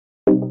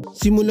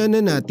Simulan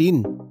na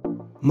natin.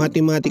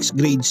 Mathematics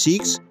Grade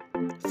 6,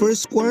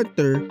 First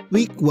Quarter,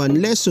 Week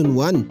 1, Lesson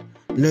 1,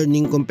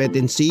 Learning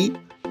Competency,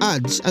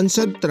 Adds and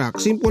Subtract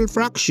Simple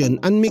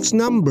Fraction and Mixed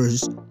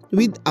Numbers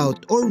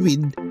without or with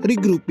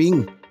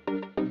regrouping.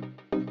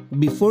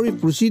 Before we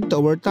proceed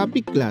to our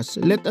topic class,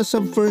 let us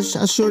have first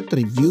a short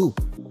review.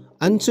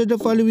 Answer the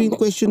following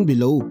question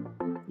below.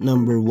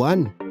 Number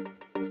 1.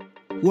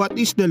 What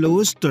is the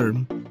lowest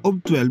term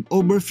of 12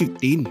 over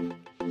 15?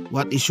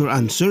 What is your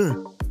answer?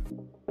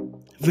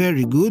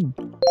 Very good.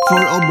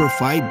 4 over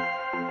 5.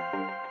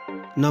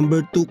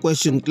 Number 2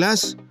 question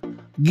class.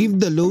 Give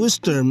the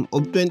lowest term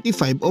of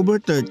 25 over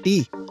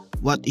 30.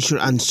 What is your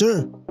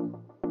answer?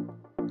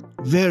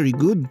 Very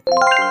good.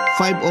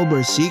 5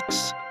 over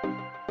 6.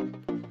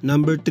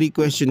 Number 3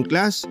 question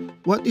class.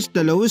 What is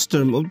the lowest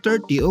term of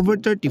 30 over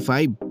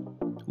 35?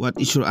 What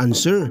is your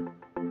answer?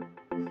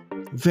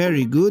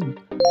 Very good.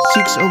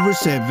 6 over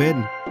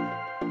 7.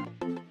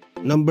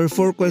 Number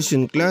 4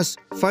 question class.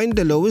 Find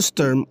the lowest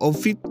term of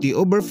 50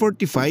 over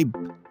 45.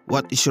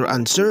 What is your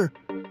answer?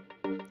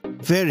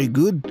 Very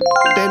good.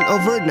 10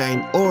 over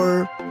 9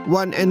 or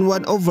 1 and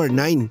 1 over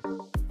 9.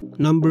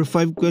 Number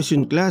 5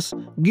 question class.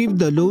 Give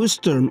the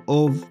lowest term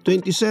of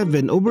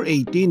 27 over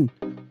 18.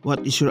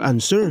 What is your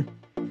answer?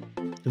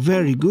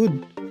 Very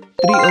good.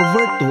 3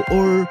 over 2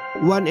 or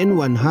 1 and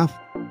 1 half.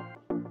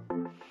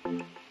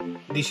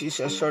 This is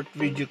a short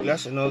video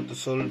class on how to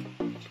solve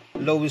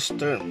lowest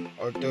term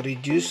or to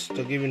reduce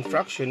the given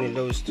fraction in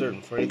lowest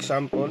term. For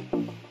example,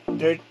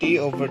 30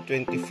 over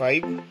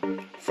 25.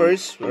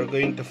 First, we're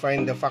going to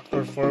find the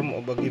factor form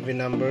of a given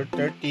number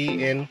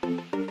 30 and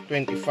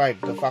 25.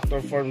 The factor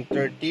form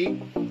 30,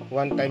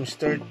 1 times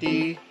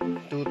 30,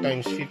 2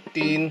 times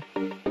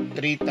 15,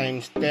 3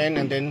 times 10,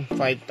 and then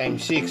 5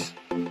 times 6.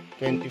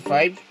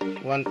 25,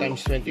 1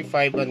 times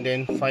 25, and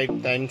then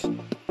 5 times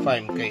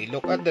 5. Okay,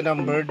 look at the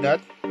number that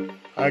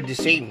are the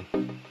same,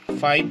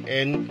 5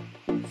 and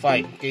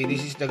 5. Okay,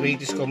 this is the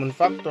greatest common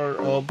factor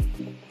of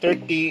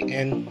 30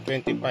 and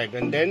 25.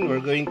 And then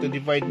we're going to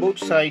divide both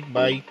sides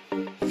by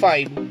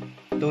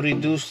 5 to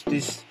reduce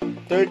this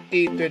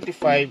 30,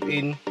 25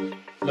 in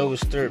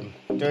lowest term.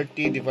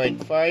 30 divide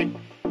 5,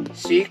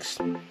 6,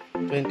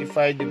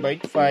 25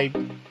 divide 5,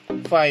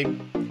 5.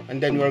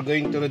 And then we're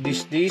going to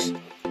reduce this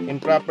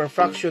improper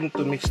fraction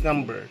to mixed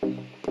number,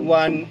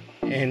 1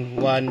 and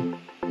 1,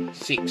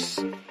 6.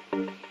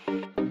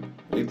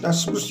 Let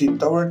us proceed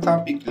to our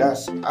topic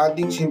class,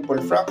 adding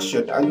simple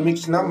fraction and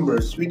mixed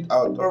numbers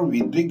without or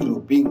with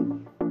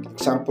regrouping.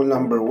 Example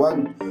number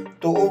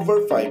 1, 2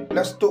 over 5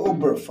 plus 2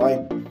 over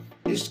 5.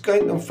 This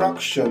kind of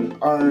fraction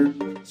are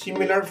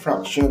similar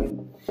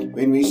fraction.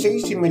 When we say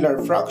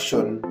similar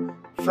fraction,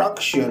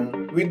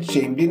 fraction with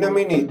same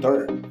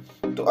denominator.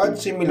 To add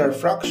similar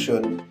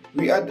fraction,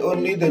 we add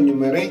only the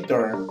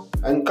numerator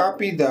and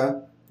copy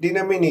the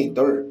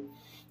denominator.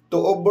 2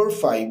 over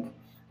 5,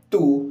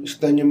 2 is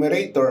the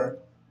numerator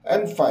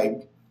and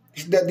 5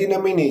 is the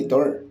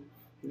denominator.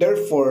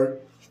 Therefore,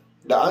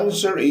 the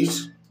answer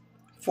is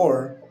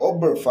 4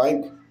 over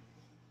 5.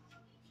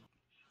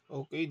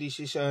 Okay, this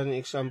is an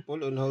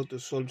example on how to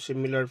solve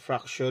similar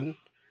fraction.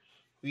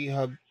 We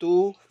have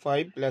 2,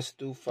 5 plus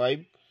 2,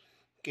 5.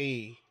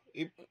 Okay,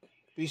 if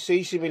we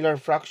say similar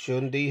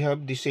fraction, they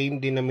have the same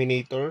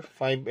denominator,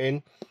 5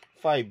 and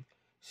 5.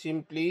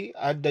 Simply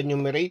add the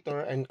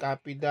numerator and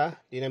copy the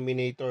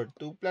denominator.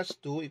 2 plus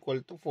 2 equal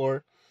to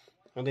 4.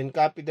 And then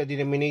copy the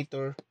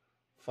denominator,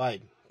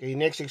 5. Okay,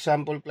 next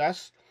example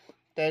class,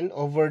 10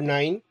 over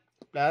 9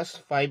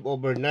 plus 5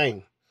 over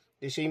 9.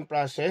 The same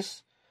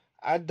process,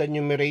 add the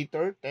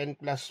numerator, 10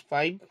 plus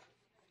 5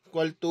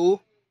 equal to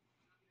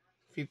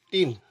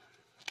 15.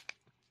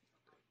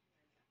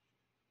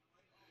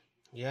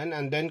 Yan,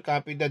 and then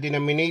copy the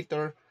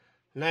denominator,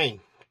 9.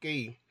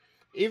 Okay,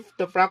 if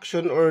the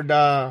fraction or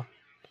the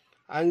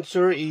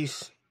answer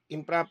is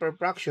improper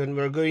fraction,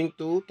 we're going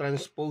to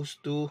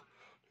transpose to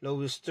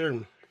lowest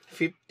term.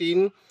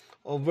 15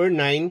 over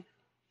 9,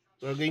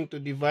 we're going to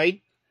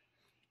divide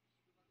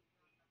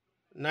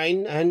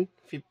 9 and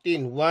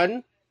 15.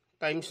 1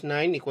 times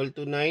 9 equal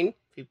to 9.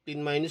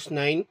 15 minus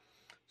 9,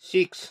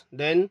 6.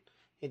 Then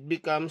it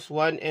becomes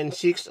 1 and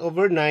 6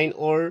 over 9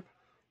 or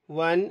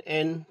 1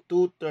 and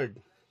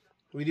 2/3.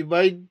 We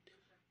divide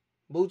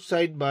both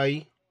sides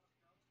by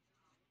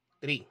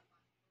 3.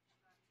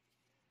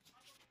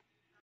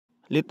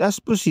 Let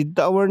us proceed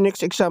to our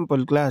next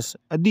example class,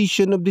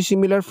 addition of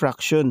dissimilar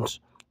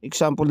fractions.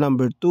 Example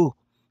number 2,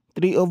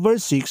 3 over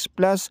 6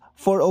 plus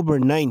 4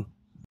 over 9.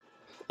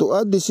 To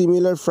add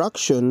dissimilar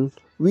fraction,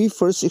 we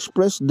first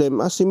express them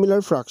as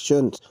similar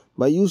fractions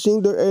by using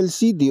their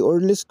LCD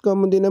or least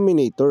common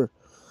denominator,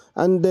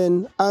 and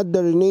then add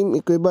the renamed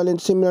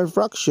equivalent similar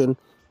fraction,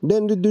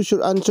 then reduce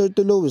your answer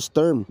to lowest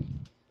term.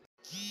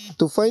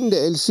 To find the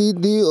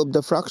LCD of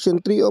the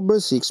fraction 3 over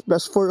 6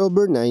 plus 4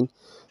 over 9,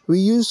 we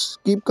use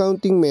keep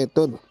counting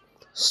method.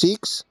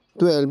 6,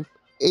 12,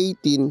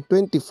 18,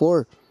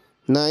 24,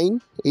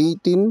 9,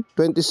 18,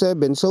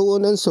 27, so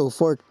on and so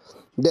forth.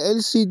 The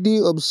LCD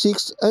of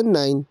 6 and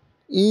 9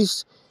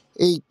 is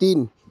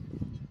 18.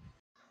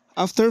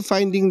 After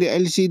finding the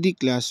LCD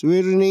class,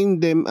 we rename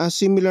them as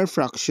similar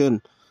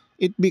fraction.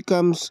 It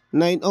becomes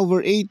 9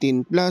 over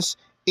 18 plus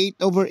 8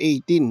 over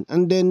 18,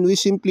 and then we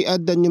simply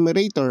add the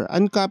numerator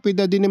and copy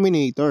the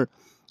denominator.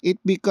 It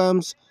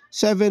becomes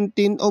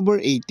 17 over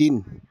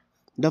 18.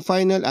 The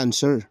final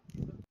answer.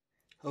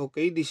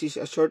 Okay, this is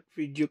a short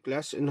video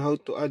class on how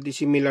to add the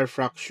similar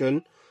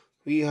fraction.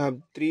 We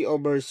have 3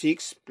 over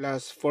 6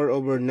 plus 4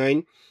 over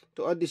 9.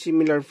 To add the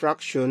similar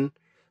fraction,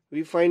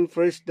 we find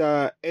first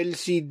the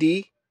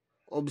LCD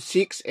of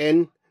 6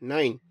 and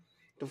 9.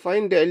 To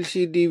find the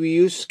LCD, we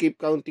use skip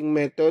counting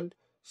method.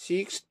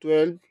 6,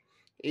 12,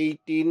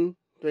 18,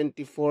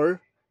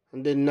 24,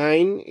 and then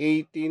 9,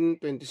 18,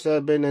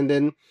 27, and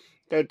then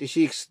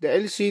 36. The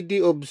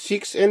LCD of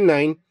 6 and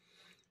 9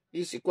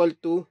 is equal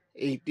to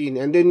 18.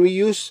 And then we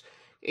use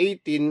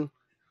 18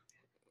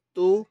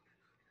 to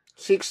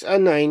 6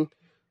 and 9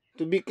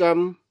 to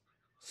become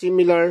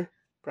similar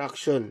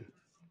fraction.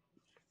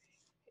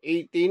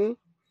 18,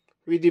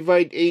 we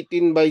divide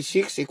 18 by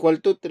 6 equal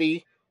to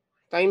 3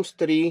 times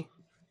 3,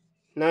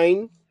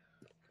 9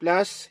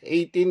 plus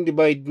 18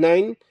 divide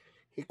 9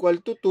 equal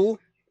to 2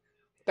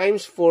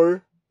 times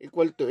 4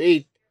 equal to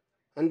 8.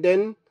 And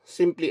then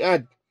simply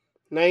add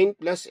 9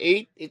 plus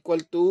 8 equal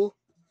to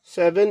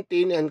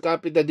 17 and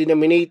copy the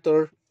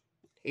denominator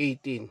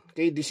 18.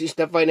 Okay, this is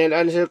the final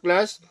answer,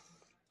 class.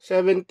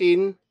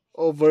 17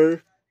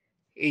 over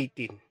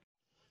 18.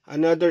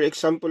 Another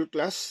example,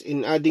 class,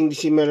 in adding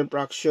decimal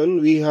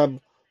fraction, we have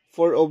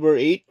 4 over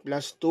 8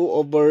 plus 2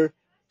 over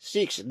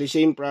 6. The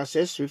same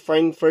process. We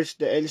find first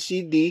the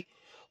LCD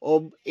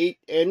of 8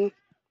 and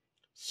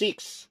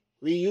 6.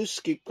 We use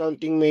skip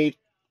counting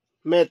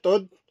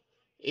method.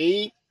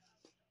 8,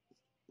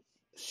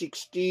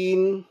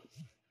 16,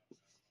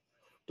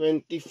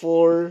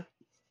 24,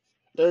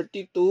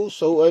 32,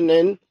 so on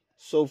and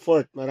so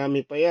forth.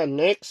 Marami pa yan.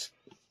 Next,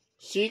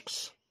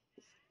 6,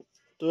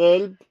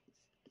 12,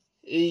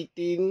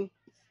 18,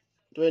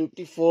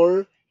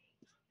 24,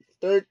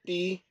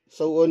 30,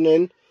 so on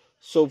and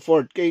so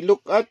forth. Okay,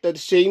 look at the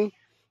same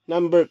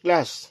number,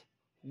 class.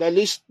 The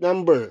least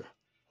number,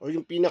 or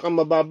yung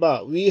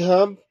pinakamababa, we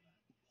have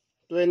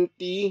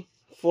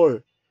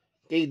 24.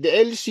 Okay, the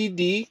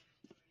LCD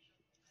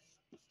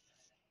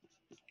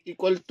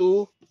equal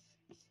to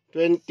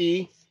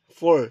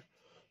 24.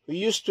 We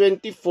use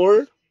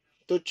 24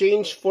 to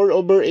change 4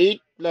 over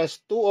 8 plus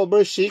 2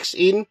 over 6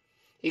 in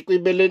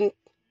equivalent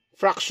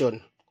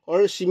fraction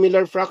or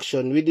similar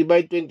fraction. We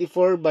divide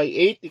 24 by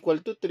 8 equal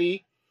to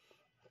 3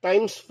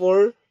 times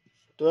 4,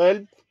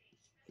 12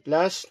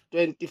 plus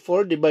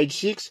 24 divide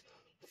 6,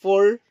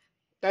 4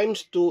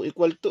 times 2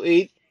 equal to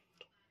 8,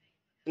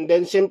 and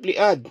then simply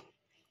add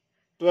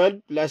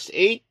 12 plus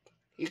 8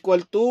 equal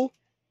to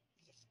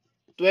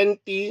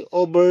 20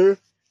 over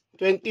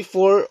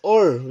 24,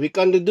 or we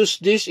can reduce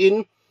this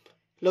in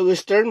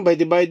lowest term by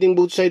dividing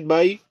both sides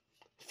by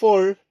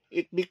 4.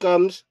 It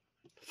becomes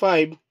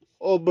 5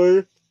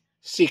 over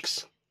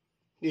 6.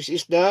 This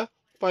is the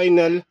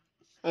final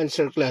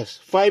answer, class.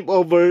 5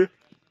 over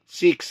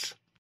 6.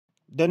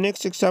 The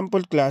next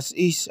example, class,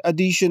 is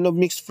addition of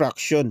mixed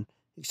fraction.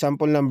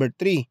 Example number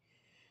 3.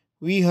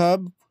 We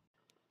have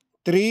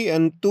 3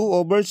 and 2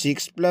 over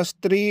 6 plus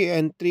 3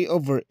 and 3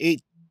 over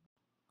 8.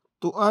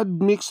 To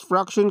add mixed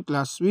fraction,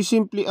 class, we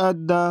simply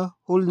add the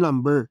whole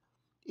number.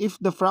 If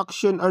the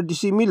fraction are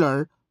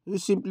dissimilar, we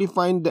simply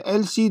find the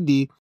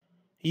LCD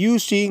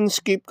using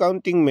skip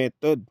counting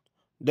method.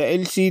 The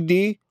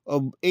LCD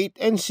of 8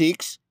 and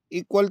 6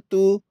 equal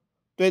to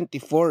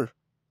 24.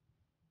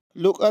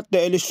 Look at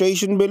the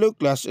illustration below,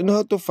 class, on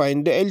how to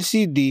find the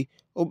LCD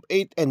of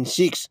 8 and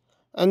 6.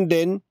 And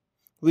then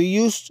we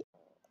use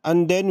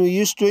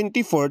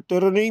 24 to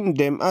rename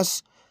them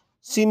as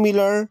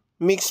similar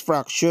mixed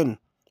fraction.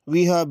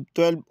 We have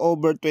 12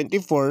 over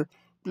 24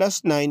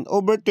 plus 9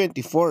 over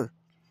 24.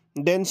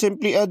 Then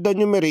simply add the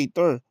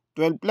numerator.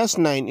 12 plus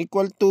 9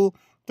 equal to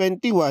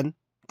 21.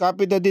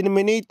 Copy the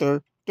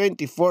denominator,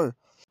 24.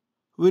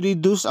 We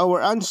reduce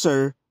our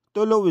answer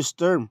to lowest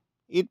term.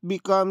 It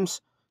becomes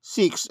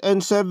 6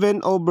 and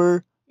 7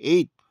 over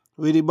 8.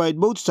 We divide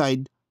both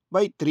sides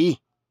by 3.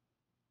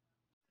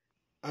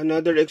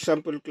 Another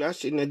example,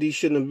 class, in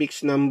addition of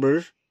mixed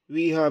numbers,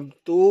 we have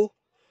 2,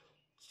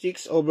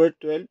 6 over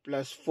 12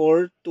 plus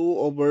 4, 2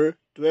 over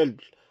 12.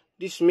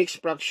 These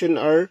mixed fraction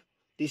are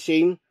the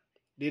same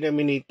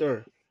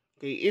denominator.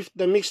 Okay, if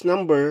the mixed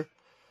number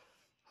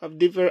have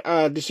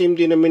the same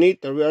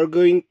denominator, we are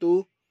going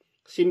to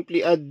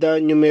simply add the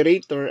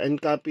numerator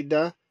and copy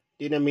the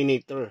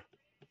denominator.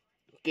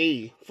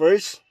 Okay,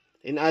 first,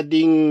 in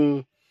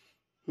adding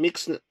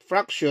mixed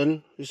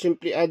fraction, we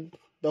simply add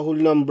the whole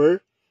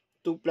number.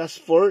 2 plus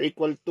 4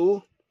 equal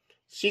to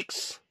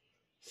 6.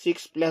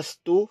 6 plus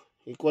 2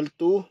 equal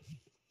to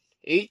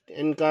 8,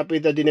 and copy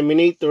the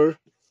denominator,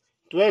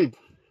 12.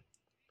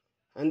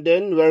 And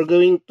then we are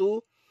going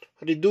to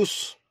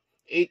reduce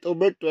 8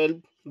 over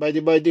 12 by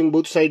dividing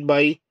both sides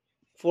by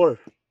 4.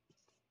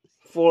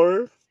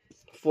 4,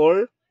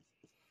 4,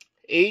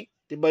 8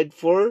 divide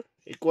 4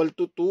 equal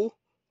to 2.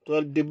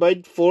 12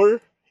 divide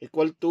 4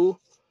 equal to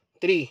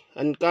 3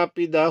 and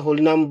copy the whole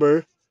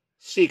number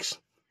 6.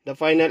 The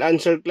final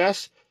answer,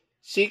 class,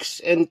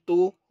 6 and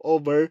 2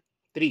 over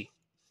 3.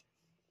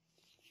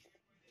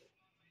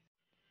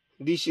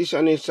 This is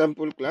an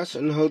example, class,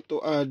 on how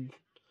to add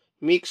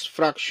mixed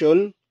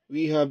fraction.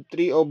 We have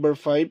 3 over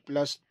 5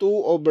 plus 2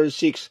 over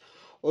 6.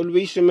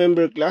 Always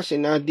remember, class,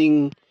 in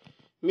adding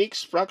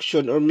mixed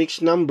fraction or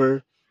mixed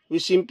number, we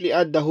simply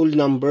add the whole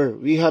number.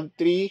 We have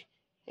 3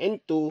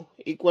 and 2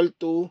 equal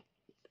to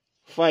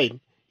 5.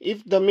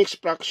 If the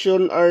mixed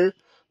fraction are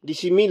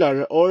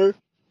dissimilar or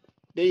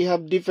they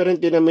have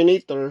different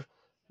denominator,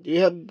 we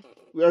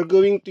are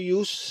going to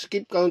use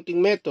skip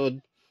counting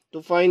method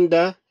to find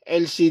the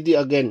LCD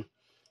again.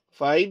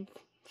 5,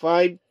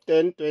 5,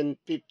 10, 20,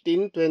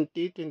 15,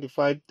 20,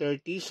 25,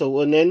 30,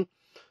 so on and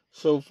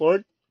so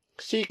forth.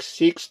 6,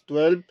 6,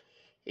 12,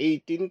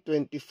 18,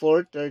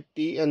 24,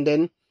 30, and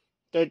then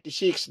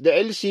 36. The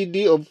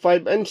LCD of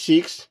 5 and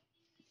 6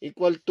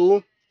 equal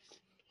to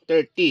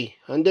 30.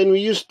 And then we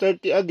use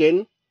 30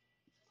 again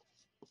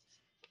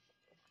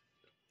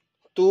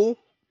to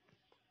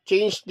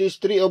change this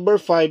 3 over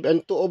 5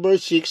 and 2 over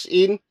 6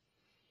 in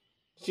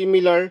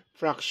similar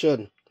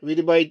fraction. We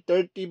divide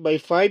 30 by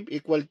 5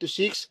 equal to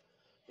 6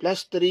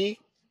 plus 3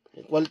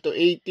 equal to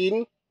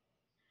 18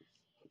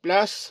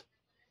 plus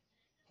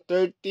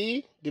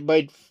 30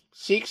 divide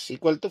 6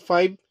 equal to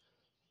 5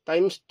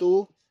 times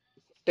 2,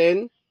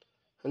 10,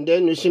 and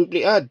then we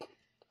simply add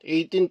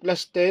 18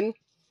 plus 10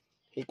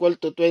 equal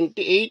to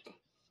 28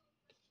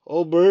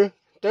 over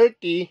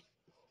 30,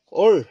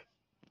 or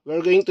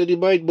we're going to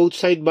divide both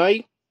sides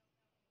by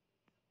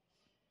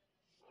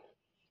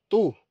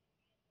 2.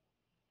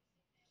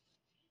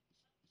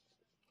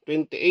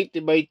 28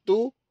 divide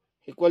 2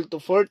 equal to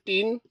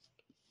 14,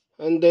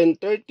 and then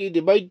 30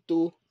 divide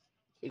 2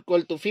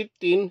 equal to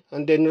 15,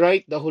 and then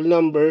write the whole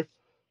number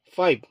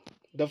 5.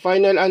 The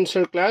final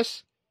answer,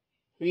 class,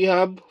 we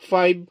have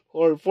 5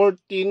 or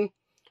 14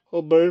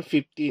 over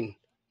 15.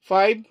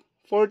 5,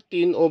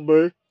 14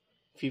 over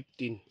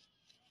 15.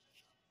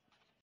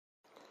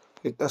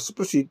 Let us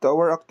proceed to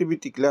our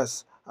activity,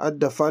 class. Add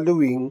the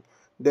following,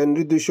 then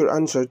reduce your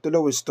answer to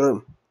lowest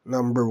term.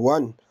 Number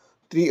 1,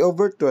 3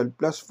 over 12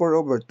 plus 4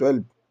 over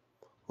 12.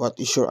 What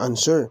is your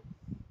answer?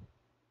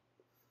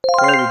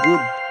 Very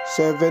good,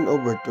 7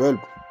 over 12.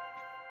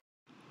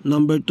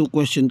 Number 2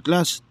 question,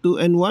 class. 2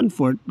 and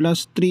 1/4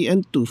 plus 3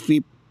 and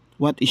 2/5.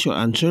 What is your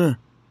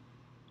answer?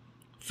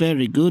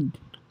 Very good,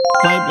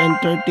 5 and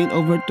 13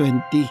 over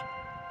 20.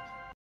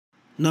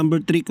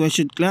 Number 3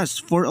 question, class.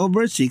 4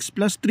 over 6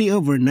 plus 3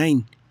 over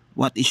 9.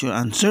 What is your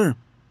answer?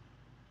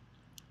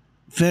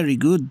 Very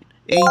good,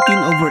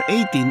 18 over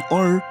 18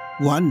 or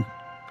 1.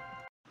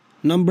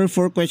 Number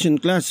 4 question,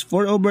 class.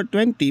 4 over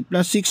 20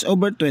 plus 6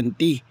 over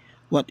 20.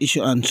 What is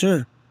your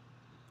answer?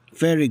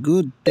 Very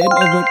good, 10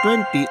 over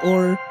 20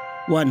 or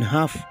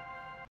 1/2.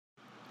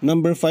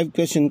 Number 5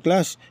 question,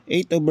 class.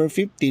 8 over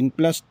 15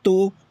 plus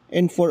 2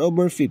 and 4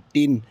 over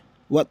 15.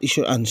 What is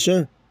your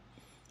answer?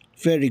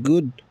 Very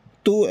good,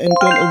 2 and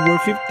 12 over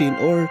 15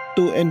 or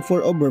 2 and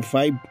 4 over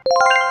 5.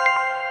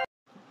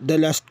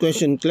 The last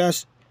question,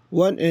 class.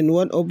 1 and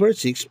 1 over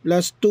 6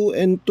 plus 2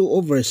 and 2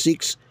 over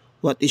 6.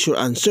 What is your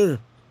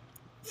answer?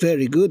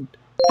 Very good,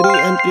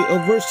 3 and 3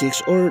 over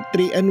 6 or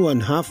 3 and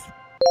 1/2.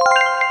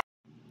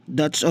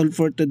 That's all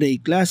for today,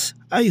 class.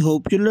 I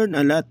hope you learn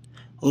a lot.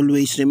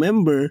 Always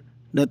remember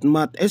that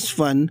math is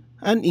fun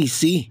and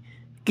easy.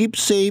 Keep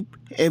safe,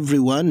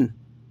 everyone.